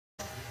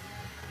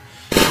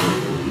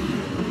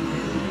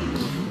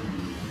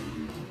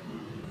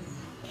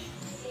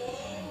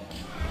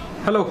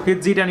Hello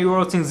it's Jeet and you are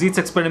watching Jeet's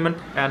experiment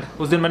and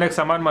उस दिन मैंने एक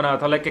सामान बनाया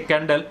था लाइक एक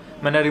कैंडल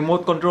मैंने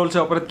रिमोट कंट्रोल से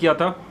ऑपरेट किया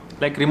था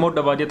लाइक रिमोट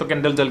दबा दिया तो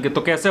कैंडल जल गई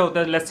तो कैसे होता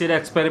है let's see the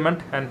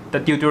experiment and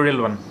the tutorial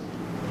one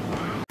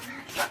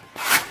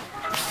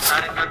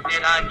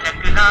तेरा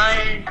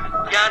चकनाए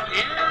क्या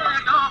दिल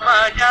डूबा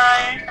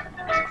जाए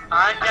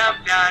आजा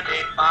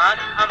प्यारे पास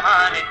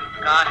हमारे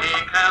काहे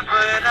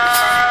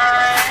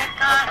घबराए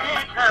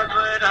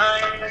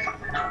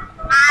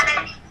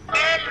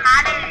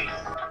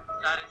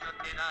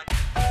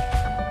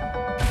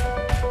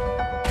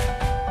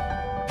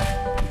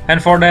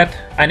and for that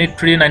I need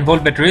 3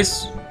 9-volt batteries,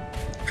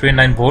 3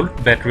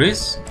 9-volt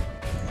batteries,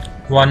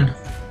 one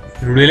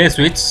relay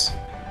switch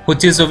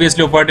which is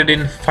obviously operated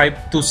in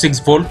 5 to 6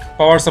 volt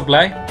power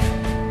supply,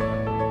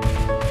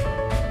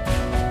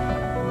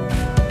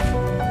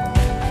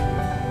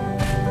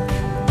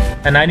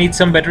 and I need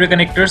some battery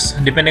connectors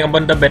depending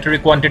upon the battery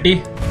quantity,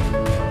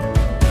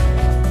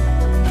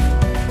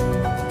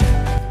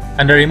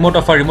 and the remote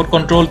of a remote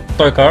control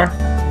toy car,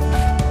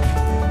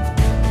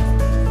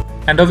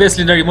 and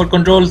obviously the remote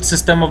control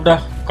system of the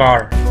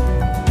car.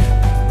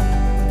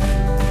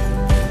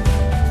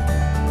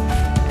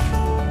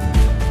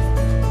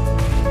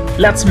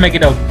 Let's make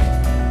it out.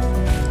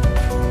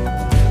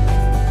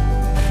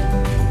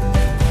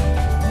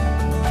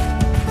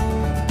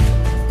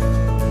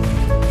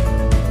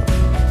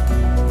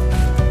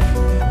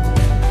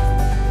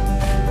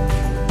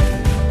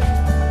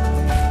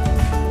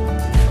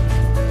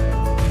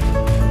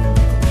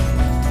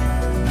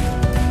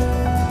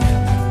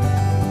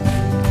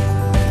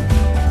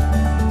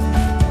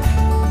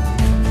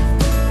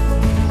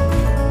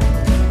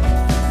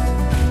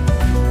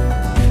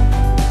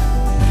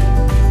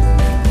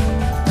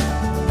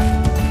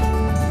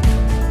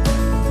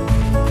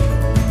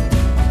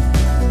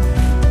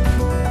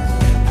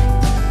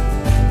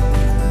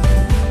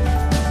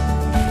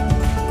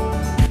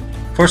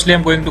 Firstly,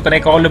 I'm going to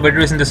connect all the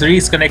batteries in the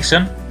series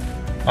connection,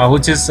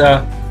 which is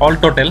all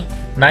total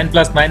 9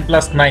 plus 9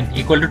 plus 9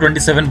 equal to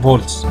 27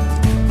 volts.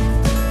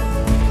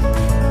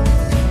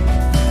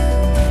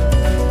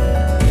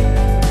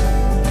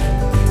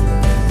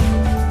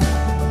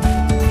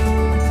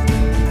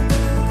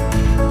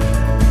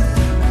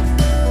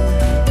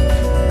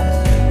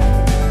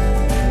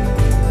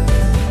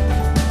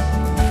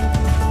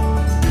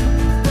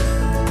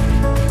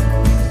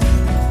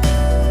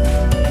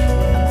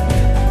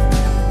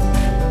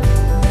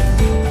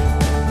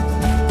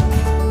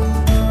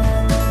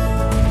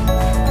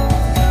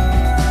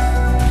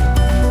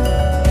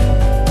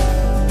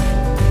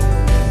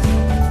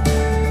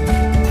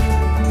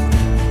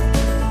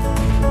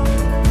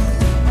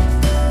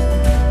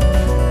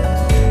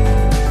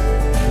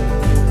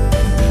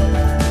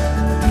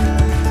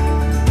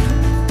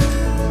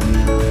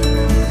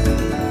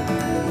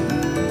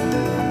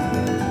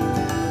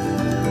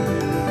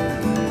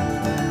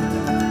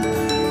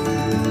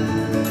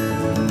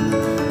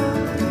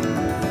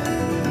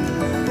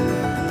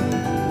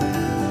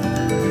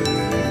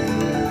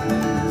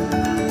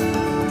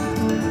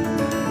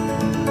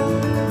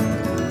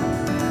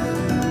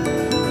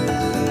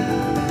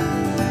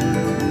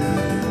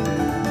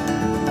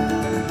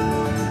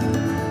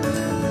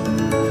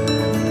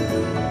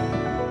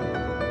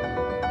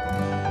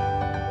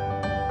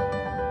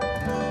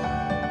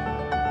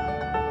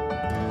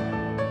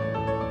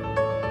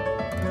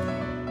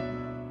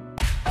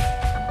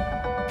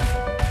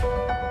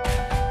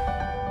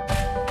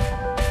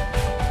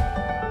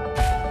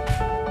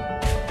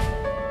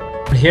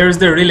 Here is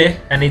the relay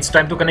and it's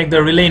time to connect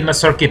the relay in my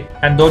circuit,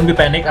 and don't be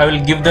panic, I will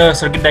give the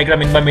circuit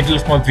diagram in the middle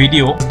of my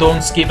video.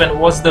 Don't skip and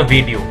watch the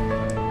video.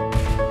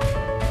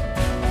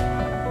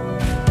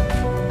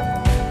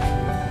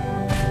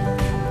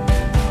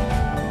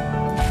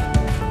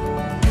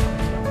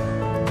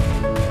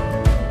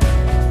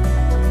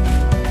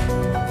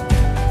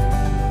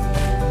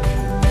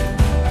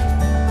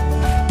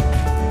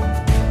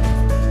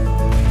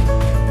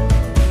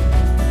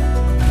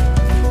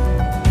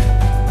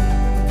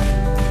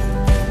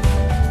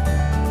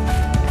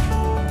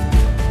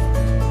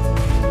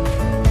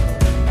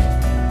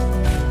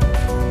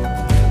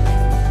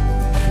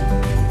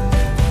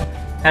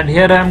 And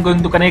here I am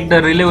going to connect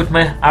the relay with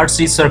my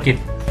RC circuit.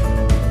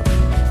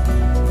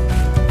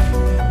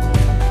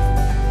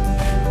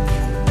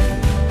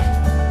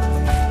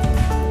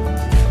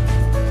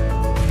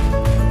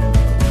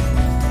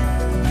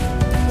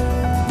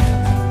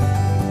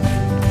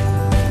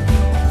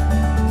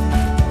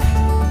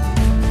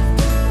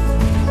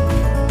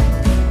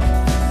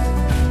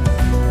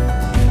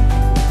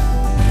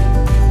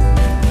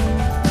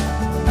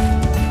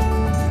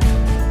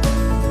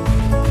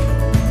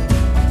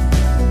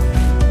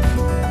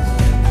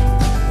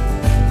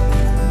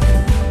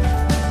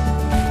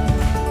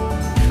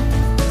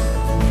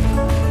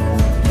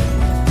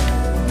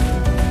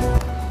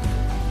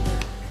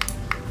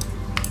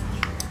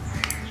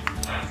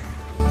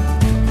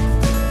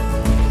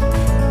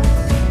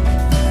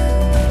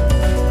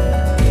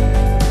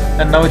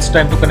 And now it's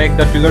time to connect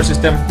the trigger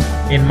system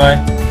in my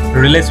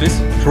relay switch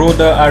through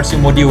the RC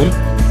module,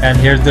 and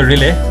here's the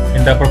relay.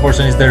 in the upper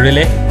portion is the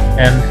relay,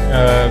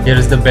 and there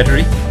is the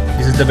battery.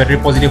 This is the battery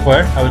positive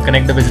wire. I will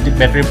connect the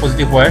battery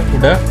positive wire to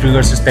the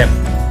trigger system.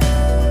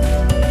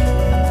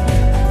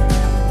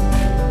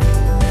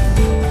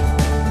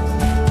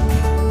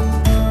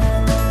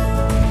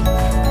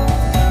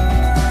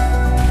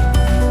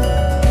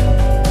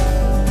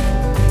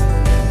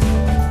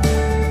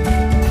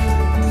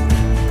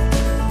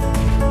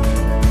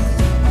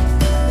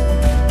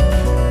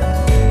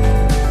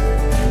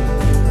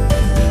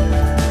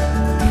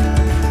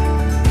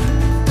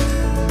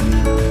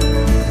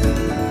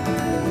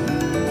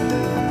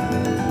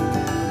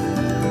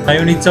 Now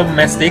you need some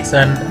matchsticks,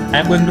 and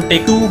I'm going to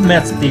take 2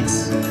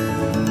 matchsticks.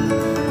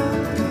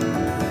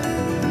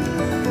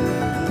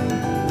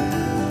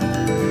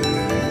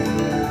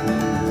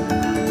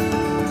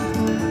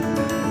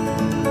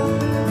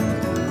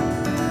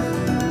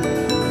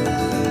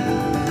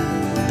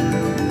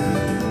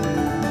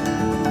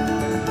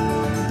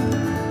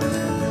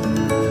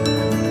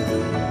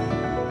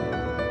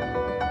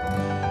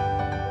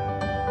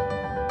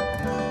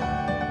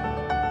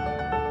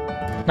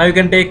 Now you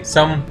can take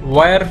some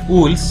wire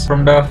wools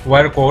from the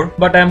wire cord,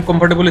 but I am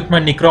comfortable with my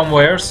nicrome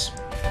wires.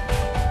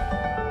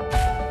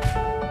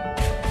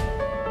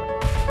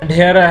 And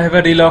here I have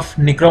a reel of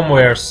nicrome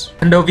wires,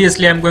 and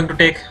obviously I am going to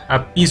take a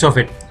piece of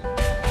it.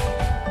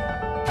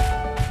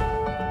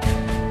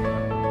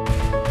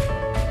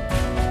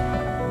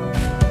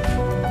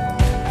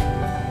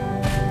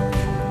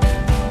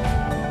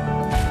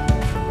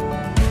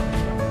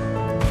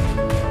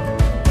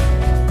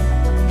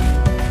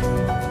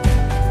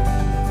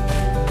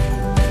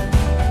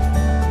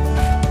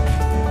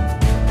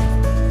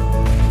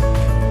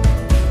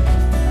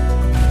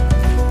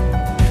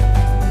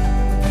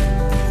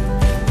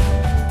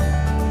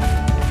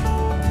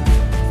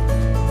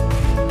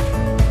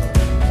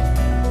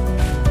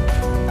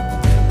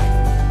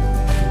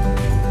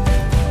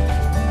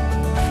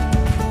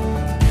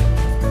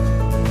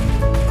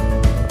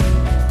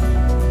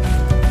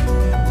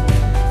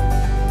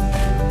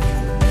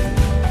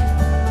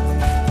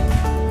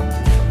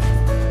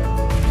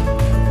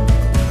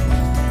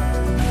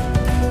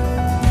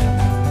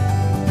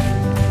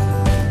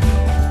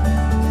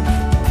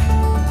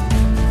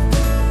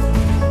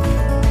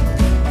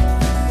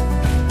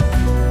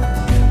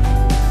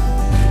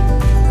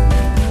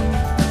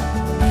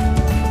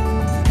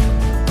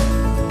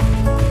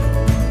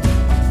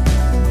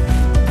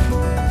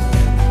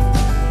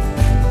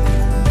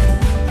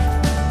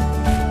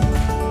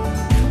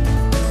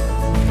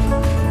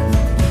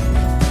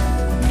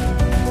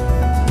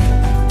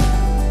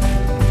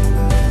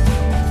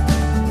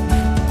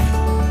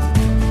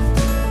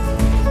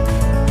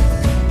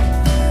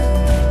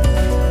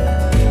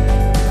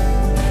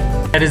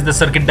 That is the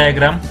circuit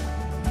diagram.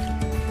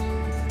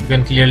 You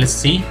can clearly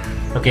see.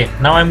 Okay,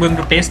 now I'm going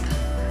to test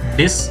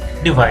this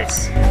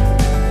device.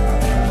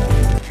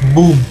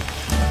 Boom.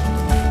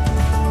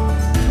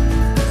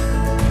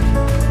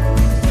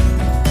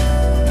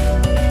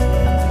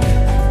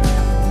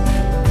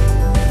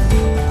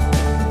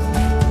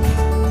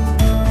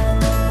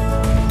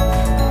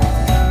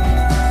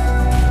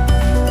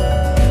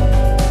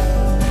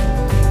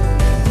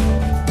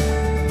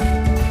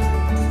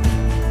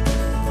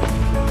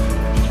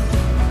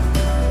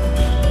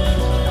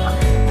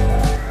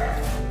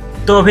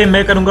 तो अभी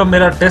मैं करूँगा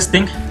मेरा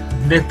testing,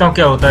 देखता हूँ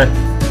क्या होता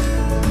है।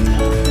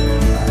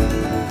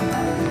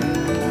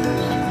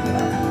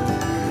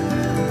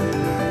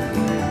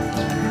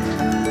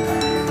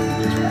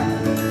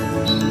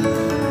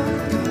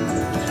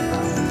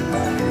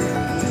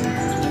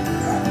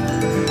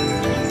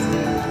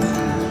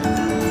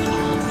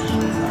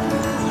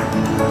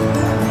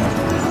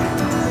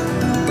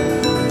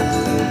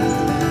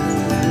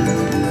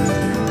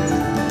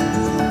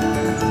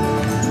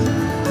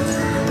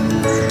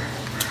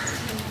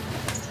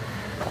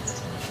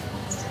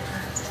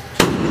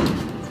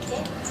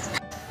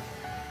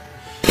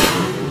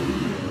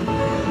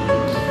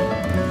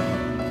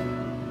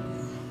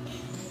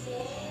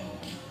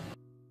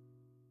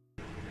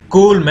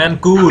 Cool man,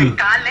 cool.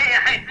 काले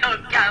हैं तो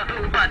क्या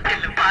हुआ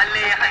दिल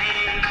वाले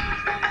हैं,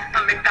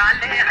 हम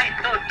काले हैं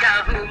तो क्या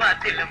हुआ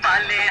दिल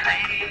वाले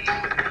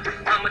हैं।